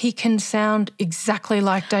 and that he can sound exactly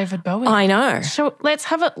like David Bowie. I know. So let's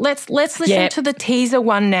listen to the teaser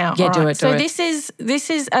one now. Yeah, All do right. it. So this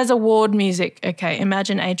is as award music. Okay,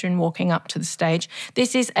 imagine Adrian walking up to the stage.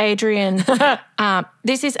 This is Adrian.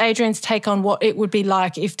 This is Adrian's take on what it would be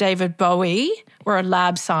like if David Bowie were a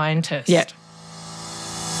lab scientist. Yeah.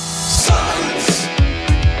 Science.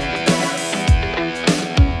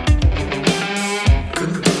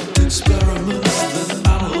 Conduct experiments, then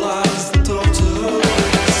analyze the total.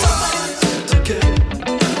 Science. Again,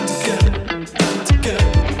 again, again,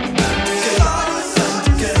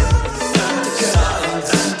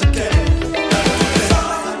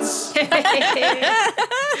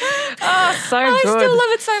 Oh, so I good. still love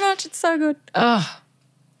it so much. It's so good. Oh,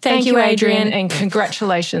 Thank you, Adrian. and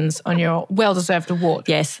congratulations on your well-deserved award.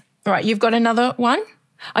 Yes. All right, you've got another one?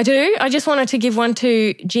 I do. I just wanted to give one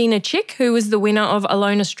to Gina Chick, who was the winner of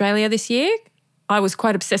Alone Australia this year. I was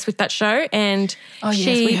quite obsessed with that show and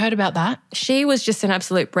we heard about that. she was just an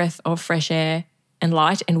absolute breath of fresh air and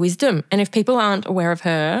light and wisdom. And if people aren't aware of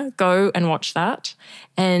her, go and watch that.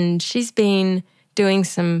 And she's been doing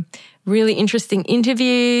some really interesting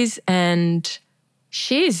interviews and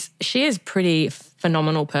she is a pretty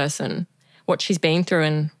phenomenal person, what she's been through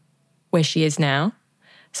and where she is now.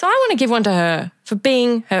 So I want to give one to her for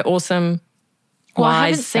being her awesome, Well,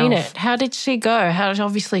 I wise haven't seen self. it. How did she go?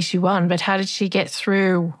 Obviously she won, but how did she get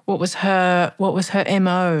through? What was her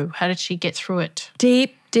MO? How did she get through it?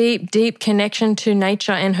 Deep, deep, deep connection to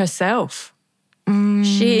nature and herself.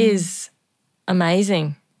 She is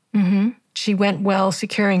amazing. She went well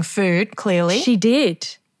securing food, clearly. She did.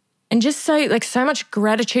 And just so much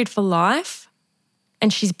gratitude for life.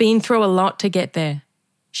 And she's been through a lot to get there.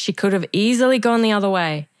 She could have easily gone the other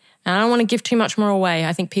way. And I don't want to give too much more away.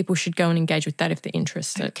 I think people should go and engage with that if they're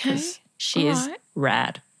interested. Okay. 'Cause she All is right.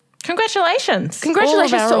 rad. Congratulations.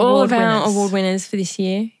 Congratulations to all of our winners. award winners for this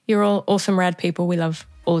year. You're all awesome, rad people. We love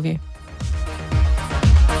all of you.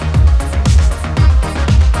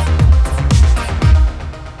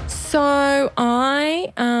 So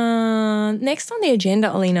next on the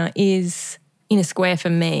agenda, Alina, is Inner Square for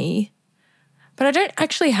me. But I don't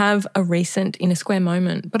actually have a recent Inner Square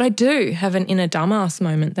moment, but I do have an inner dumbass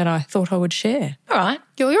moment that I thought I would share. All right.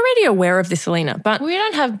 You're already aware of this, Alina, but We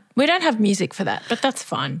don't have music for that, but that's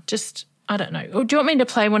fine. Just I don't know. Or do you want me to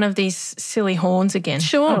play one of these silly horns again?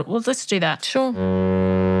 Sure. Oh, well, let's do that. sure.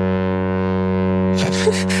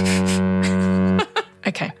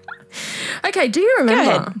 Okay. Okay, do you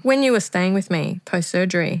remember ahead. when you were staying with me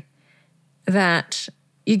post-surgery that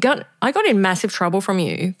I got in massive trouble from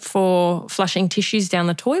you for flushing tissues down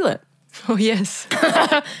the toilet? Oh, yes.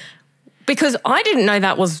 Because I didn't know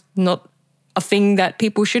that was not a thing that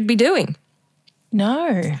people should be doing.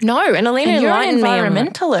 No. No, and Alina And you're an enlightened me on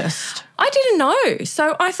that. environmentalist. I didn't know.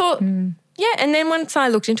 So I thought, yeah, and then once I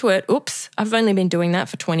looked into it, oops, I've only been doing that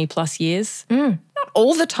for 20 plus years. Not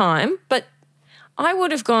all the time, but I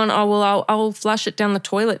would have gone, oh, well, I'll flush it down the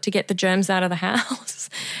toilet to get the germs out of the house.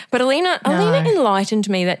 But Alina enlightened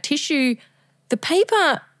me that tissue, the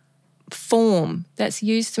paper form that's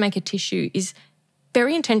used to make a tissue is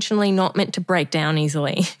very intentionally not meant to break down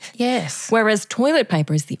easily. Yes. Whereas toilet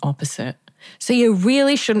paper is the opposite. So you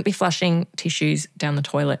really shouldn't be flushing tissues down the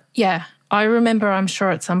toilet. Yeah. I remember, I'm sure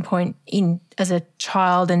at some point as a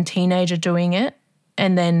child and teenager doing it,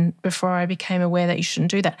 and then before I became aware that you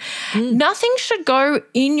shouldn't do that. Nothing should go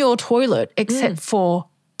in your toilet except for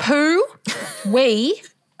poo, wee,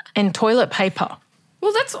 and toilet paper.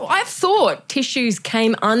 Well, I thought tissues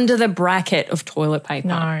came under the bracket of toilet paper.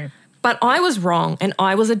 No. But I was wrong and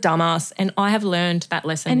I was a dumbass and I have learned that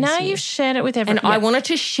lesson And this now year. you've shared it with everyone. And I wanted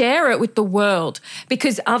to share it with the world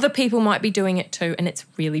because other people might be doing it too and it's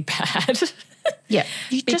really bad. Yeah.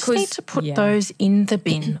 You just Because- need to put yeah. those in the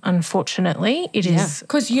bin, unfortunately. It is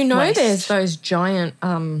Because you know waste. there's those giant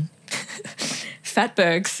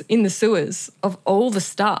fatbergs in the sewers of all the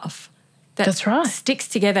stuff that That's right. sticks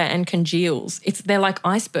together and congeals. They're like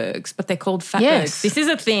icebergs, but they're called fatbergs. Yes. This is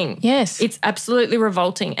a thing. Yes. It's absolutely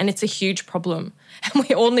revolting and it's a huge problem. And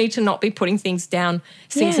we all need to not be putting things down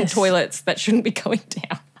sinks and Yes. toilets that shouldn't be going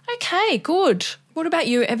down. Okay, good. What about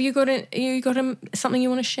you? Have you got something you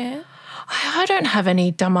want to share? I don't have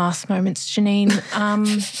any dumbass moments, Janine.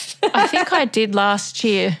 I think I did last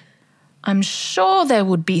year. I'm sure there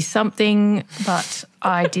would be something, but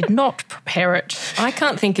I did not prepare it. I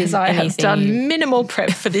can't think of Because I anything. have done minimal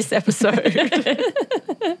prep for this episode.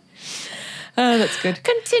 Oh, that's good.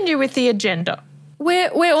 Continue with the agenda.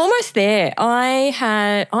 We're almost there.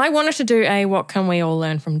 I wanted to do a What Can We All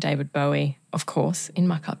Learn from David Bowie, of course, in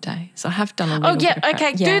Muck Up Day. So I have done a little bit of prep.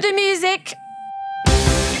 Okay. Yeah. Do the music.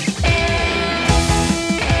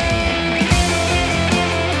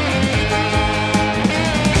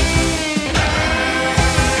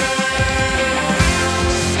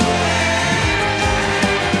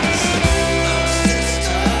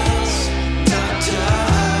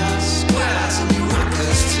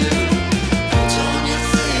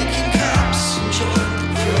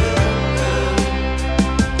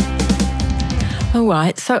 All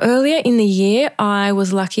right. So earlier in the year, I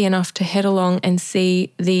was lucky enough to head along and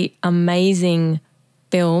see the amazing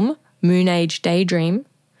film Moon Age Daydream.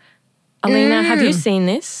 Alina, have you seen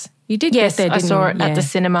this? You did Yes, get there, I didn't saw you? it at the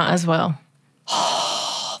cinema as well.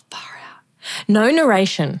 No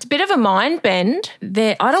narration. It's a bit of a mind bend.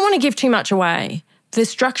 I don't want to give too much away. The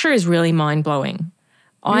structure is really mind-blowing.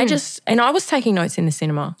 I was taking notes in the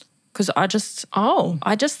cinema because I just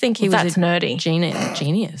think he was That's nerdy.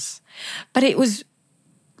 Genius. But it was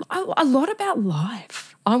a lot about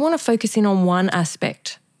life. I want to focus in on one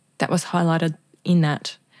aspect that was highlighted in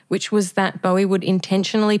that, which was that Bowie would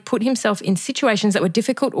intentionally put himself in situations that were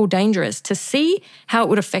difficult or dangerous to see how it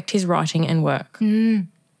would affect his writing and work. And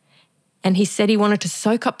he said he wanted to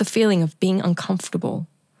soak up the feeling of being uncomfortable.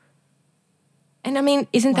 And I mean,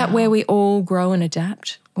 isn't that where we all grow and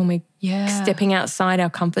adapt when we're stepping outside our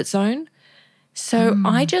comfort zone? So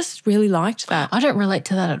I just really liked that. I don't relate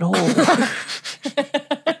to that at all.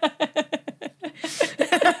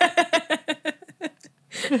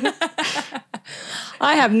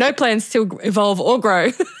 I have no plans to evolve or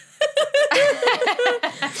grow.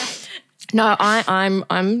 No,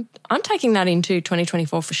 I'm taking that into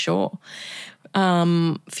 2024 for sure.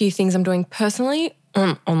 A few things I'm doing personally.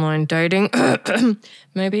 Online dating,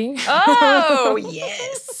 maybe. Oh,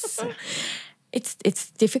 yes. It's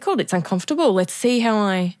difficult. It's uncomfortable. Let's see how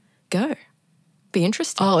I go. Be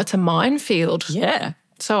interesting. Oh, it's a minefield. Yeah.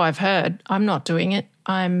 So I've heard. I'm not doing it.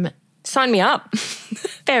 I'm Sign me up.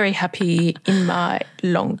 very happy in my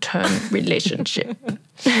long-term relationship.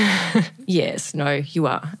 Yes, no, you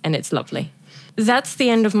are. And it's lovely. That's the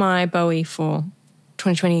end of my Bowie for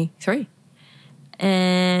 2023.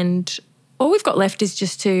 And all we've got left is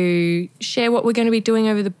just to share what we're going to be doing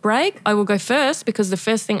over the break. I will go first because the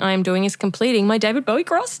first thing I am doing is completing my David Bowie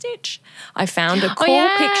cross stitch. I found a cool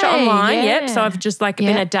yay, picture online. yeah. Yep. So I've just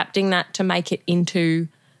been adapting that to make it into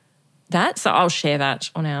that. So I'll share that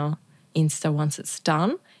on our Insta once it's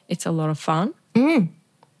done. It's a lot of fun.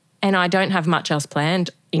 And I don't have much else planned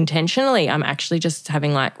intentionally. I'm actually just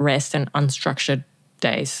having rest and unstructured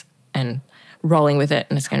days and rolling with it,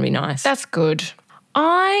 and it's going to be nice. That's good.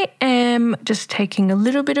 I am just taking a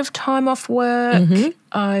little bit of time off work.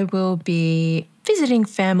 I will be visiting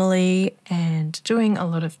family and doing a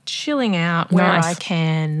lot of chilling out where Nice. I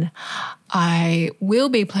can. I will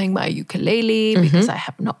be playing my ukulele because I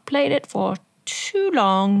have not played it for too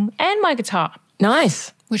long, and my guitar,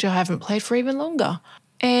 Nice. which I haven't played for even longer.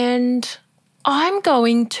 And I'm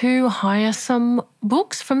going to hire some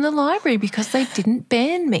books from the library because they didn't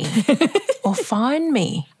ban me or fine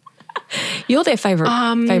me. You're their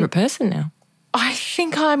favourite person now. I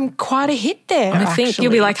think I'm quite a hit there. I think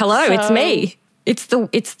you'll be like, hello, it's me. It's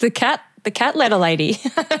the cat cat letter lady.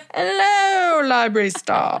 Hello, library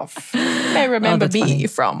staff. May remember that's me funny.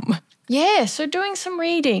 from. Yeah, so doing some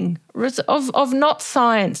reading of not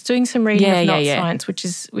science, doing some reading of not science, which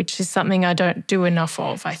is something I don't do enough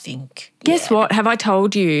of, I think. Guess what? Have I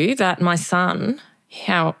told you that my son,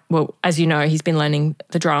 as you know, he's been learning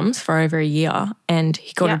the drums for over a year and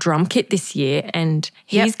he got a drum kit this year and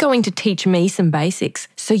he's going to teach me some basics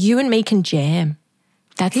so you and me can jam.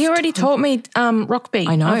 He already taught me rock beat.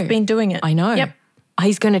 I know. I've been doing it. I know. Yep.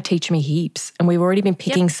 He's going to teach me heaps and we've already been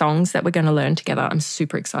picking songs that we're going to learn together. I'm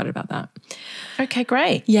super excited about that. Okay,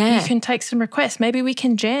 great. Yeah. You can take some requests. Maybe we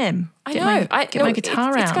can jam. I know. Get my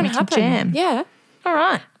guitar out. It's going to happen. Jam. Yeah. All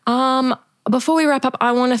right. Before we wrap up,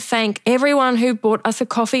 I want to thank everyone who bought us a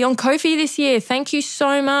coffee on Ko-fi this year. Thank you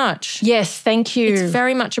so much. Yes, thank you. It's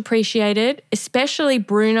very much appreciated, especially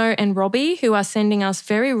Bruno and Robbie who are sending us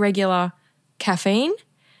very regular caffeine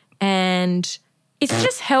and it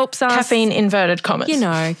just helps us. Caffeine inverted commas.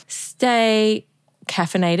 Stay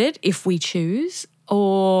caffeinated if we choose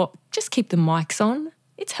or just keep the mics on.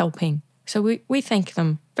 It's helping. So we thank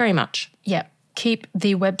them very much. Yeah. Keep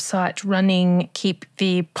the website running. Keep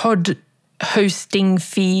the pod hosting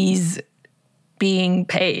fees being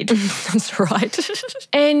paid. That's right.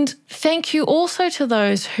 And thank you also to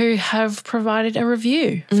those who have provided a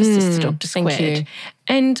review for Sister Doctor Squared. Thank you.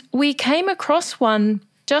 And we came across one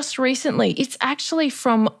just recently. It's actually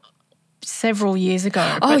from several years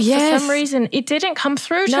ago. Oh, but yes. for some reason, it didn't come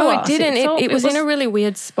through to No, us. it didn't. It's It was in a really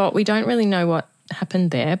weird spot. We don't really know what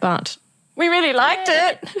happened there, but we really liked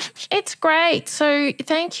it. It's great. So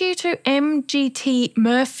thank you to MGT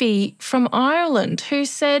Murphy from Ireland who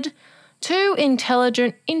said, two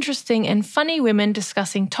intelligent, interesting and funny women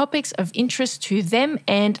discussing topics of interest to them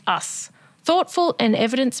and us. Thoughtful and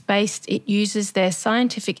evidence-based, it uses their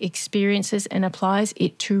scientific experiences and applies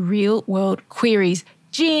it to real-world queries.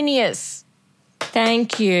 Genius.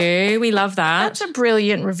 Thank you. We love that. That's a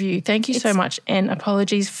brilliant review. Thank you so much. And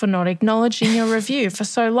apologies for not acknowledging your review for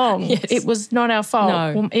so long. Yes. It was not our fault.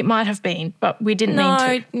 No. Well, it might have been, but we didn't mean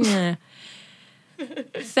to. Yeah.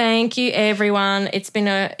 Thank you, everyone. It's been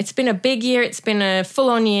a big year. It's been a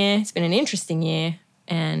full-on year. It's been an interesting year.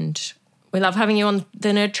 And we love having you on the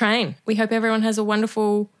Nerd Train. We hope everyone has a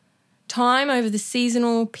wonderful time over the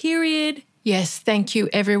seasonal period. Yes, thank you,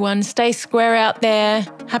 everyone. Stay square out there.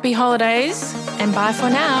 Happy holidays and bye for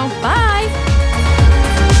now. Bye.